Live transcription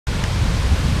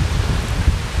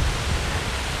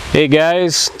Hey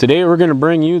guys, today we're going to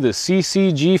bring you the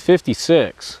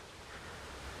CCG56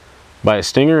 by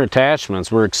Stinger Attachments.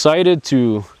 We're excited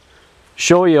to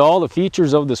show you all the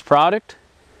features of this product,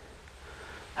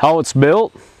 how it's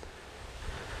built,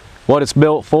 what it's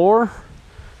built for,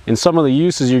 and some of the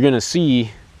uses you're going to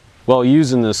see while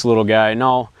using this little guy.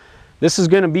 Now, this is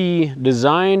going to be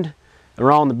designed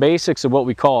around the basics of what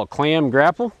we call a clam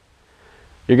grapple.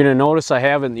 You're going to notice I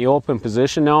have it in the open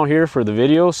position now here for the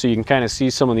video, so you can kind of see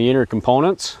some of the inner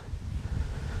components.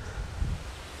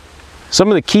 Some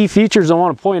of the key features I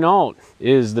want to point out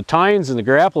is the tines and the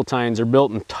grapple tines are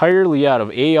built entirely out of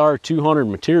AR200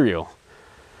 material.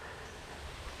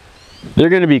 They're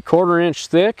going to be 1/4 inch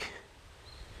thick,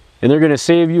 and they're going to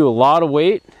save you a lot of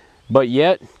weight, but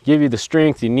yet give you the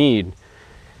strength you need.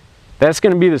 That's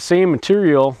going to be the same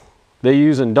material they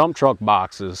use in dump truck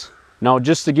boxes. Now,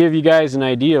 just to give you guys an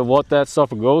idea of what that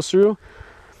stuff goes through,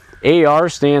 AR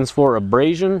stands for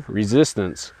abrasion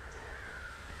resistance.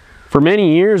 For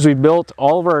many years, we built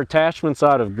all of our attachments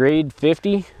out of grade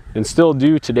 50 and still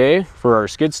do today for our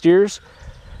skid steers.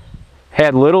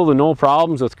 Had little to no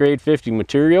problems with grade 50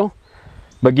 material,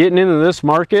 but getting into this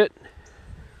market,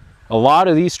 a lot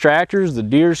of these tractors, the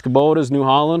Deeres, Kubotas, New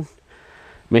Holland,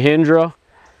 Mahindra,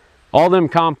 all them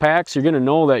compacts, you're going to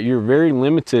know that you're very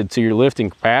limited to your lifting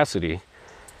capacity.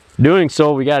 Doing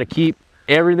so, we got to keep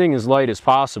everything as light as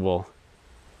possible.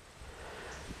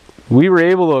 We were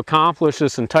able to accomplish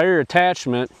this entire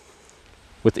attachment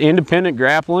with independent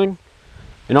grappling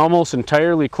and almost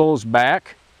entirely closed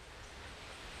back.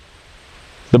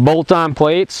 The bolt-on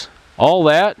plates, all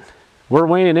that, we're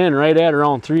weighing in right at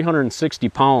around 360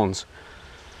 pounds.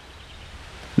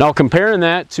 Now, comparing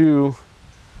that to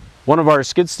one of our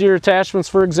skid steer attachments,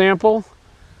 for example,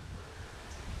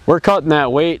 we're cutting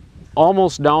that weight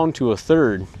almost down to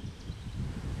 1/3.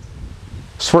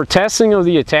 So for testing of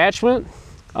the attachment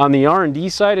on the R&D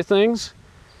side of things,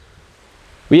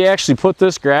 we actually put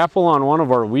this grapple on one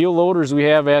of our wheel loaders we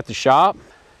have at the shop,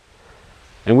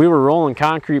 and we were rolling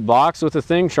concrete blocks with the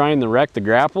thing trying to wreck the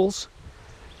grapples.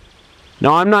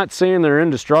 Now, I'm not saying they're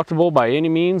indestructible by any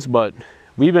means, but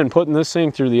we've been putting this thing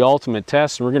through the ultimate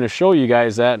test, and we're going to show you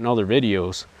guys that in other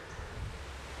videos.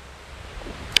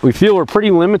 We feel we're pretty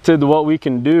limited to what we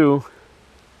can do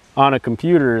on a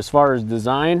computer as far as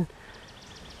design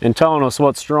and telling us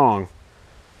what's strong.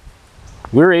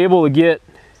 We're able to get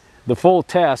the full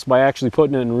test by actually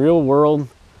putting it in real world,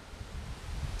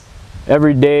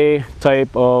 everyday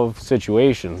type of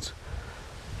situations.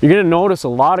 You're going to notice a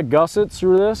lot of gussets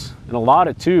through this and a lot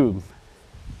of tube.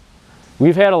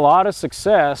 We've had a lot of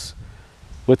success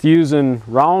with using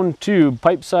round tube,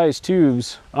 pipe-sized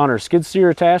tubes on our skid steer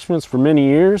attachments for many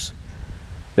years,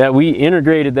 that we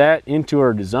integrated that into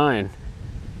our design.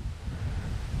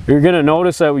 You're going to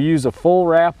notice that we use a full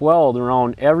wrap weld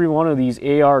around every one of these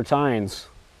AR tines,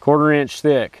 1/4 inch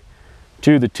thick,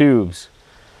 to the tubes.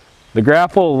 The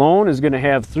grapple alone is going to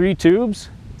have 3 tubes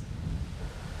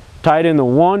tied into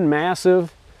one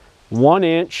massive 1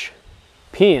 inch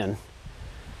pin,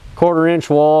 1/4 inch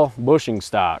wall bushing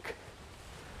stock.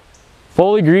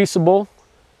 Fully greasable.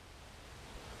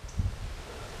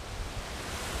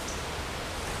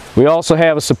 We also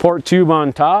have a support tube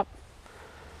on top.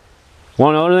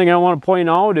 One other thing I want to point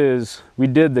out is we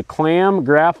did the clam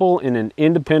grapple in an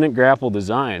independent grapple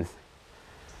design.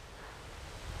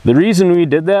 The reason we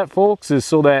did that, folks, is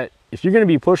so that if you're going to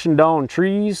be pushing down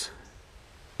trees,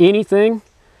 anything,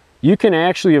 you can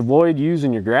actually avoid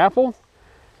using your grapple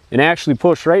and actually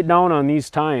push right down on these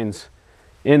tines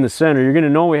in the center. You're going to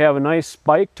know we have a nice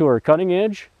spike to our cutting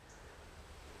edge.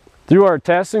 Through our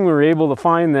testing, we were able to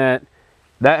find that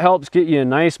that helps get you a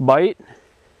nice bite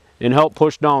and help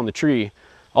push down the tree.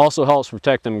 Also helps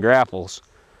protect them grapples.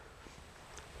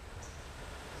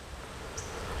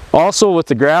 Also, with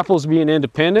the grapples being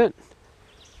independent,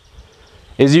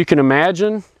 as you can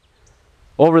imagine,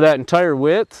 over that entire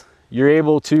width, you're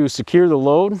able to secure the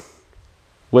load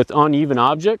with uneven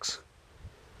objects.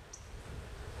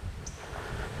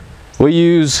 We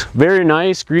use very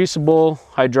nice greasable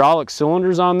hydraulic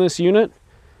cylinders on this unit.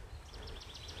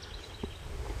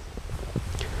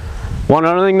 One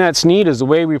other thing that's neat is the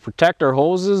way we protect our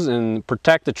hoses and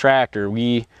protect the tractor.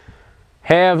 We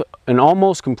have an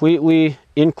almost completely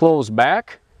enclosed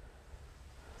back,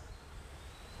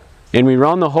 and we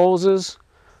run the hoses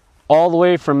all the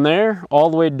way from there, all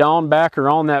the way down back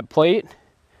around that plate,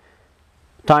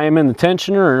 tie them in the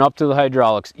tensioner and up to the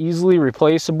hydraulics. Easily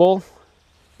replaceable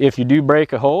if you do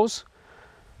break a hose.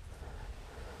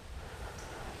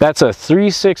 That's a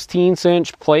 3/16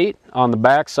 inch plate on the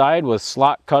back side with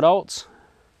slot cutouts.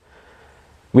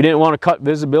 We didn't want to cut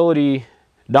visibility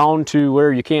down to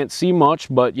where you can't see much,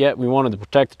 but yet we wanted to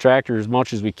protect the tractor as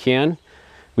much as we can.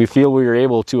 We feel we were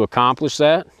able to accomplish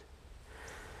that.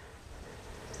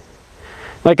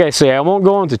 Like I say, I won't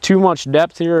go into too much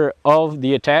depth here of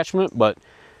the attachment, but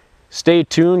stay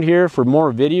tuned here for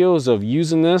more videos of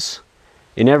using this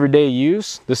in everyday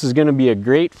use. This is going to be a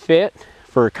great fit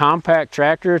for compact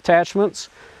tractor attachments.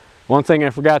 One thing I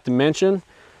forgot to mention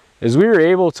is we were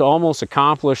able to almost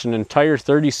accomplish an entire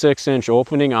 36-inch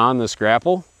opening on this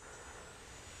grapple.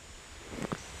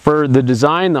 For the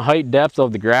design, the height, depth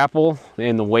of the grapple,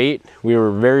 and the weight, we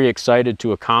were very excited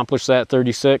to accomplish that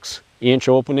 36-inch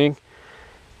opening.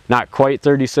 Not quite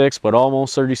 36, but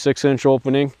almost 36-inch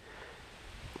opening.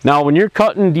 Now, when you're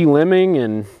cutting, delimbing,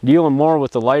 and dealing more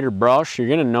with the lighter brush, you're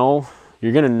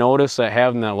gonna notice that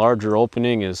having that larger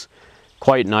opening is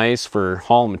quite nice for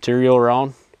hauling material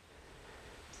around.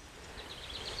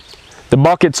 The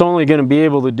bucket's only going to be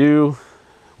able to do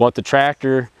what the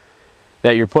tractor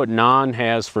that you're putting on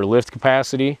has for lift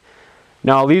capacity.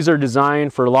 Now, these are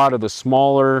designed for a lot of the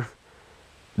smaller,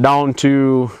 down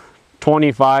to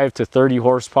 25 to 30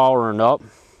 horsepower and up.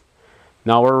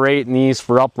 Now, we're rating these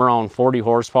for up around 40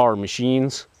 horsepower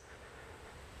machines.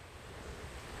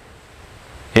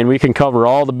 And we can cover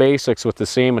all the basics with the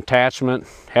same attachment.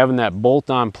 Having that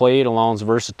bolt-on plate allows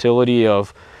versatility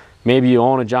of maybe you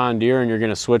own a John Deere and you're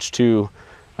going to switch to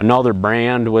another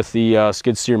brand with the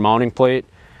skid steer mounting plate.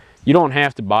 You don't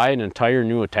have to buy an entire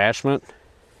new attachment.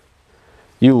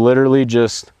 You literally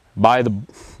just buy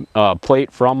the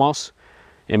plate from us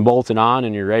and bolt it on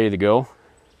and you're ready to go.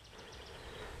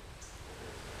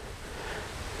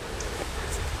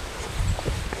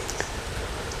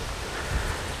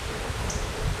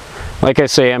 Like I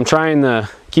say, I'm trying to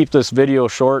keep this video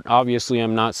short. Obviously,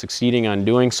 I'm not succeeding on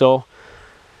doing so.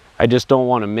 I just don't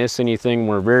want to miss anything.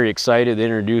 We're very excited to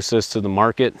introduce this to the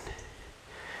market.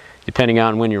 Depending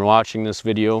on when you're watching this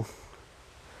video,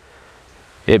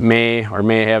 it may or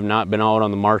may have not been out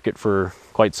on the market for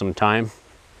quite some time.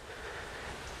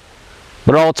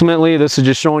 But ultimately, this is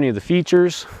just showing you the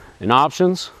features and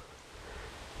options.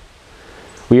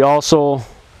 We also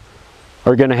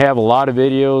are going to have a lot of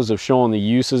videos of showing the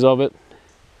uses of it.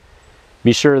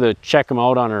 Be sure to check them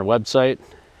out on our website.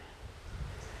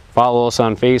 Follow us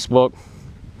on Facebook.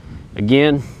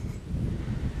 Again,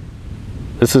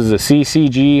 this is a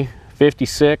CCG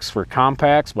 56 for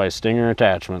compacts by Stinger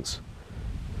Attachments.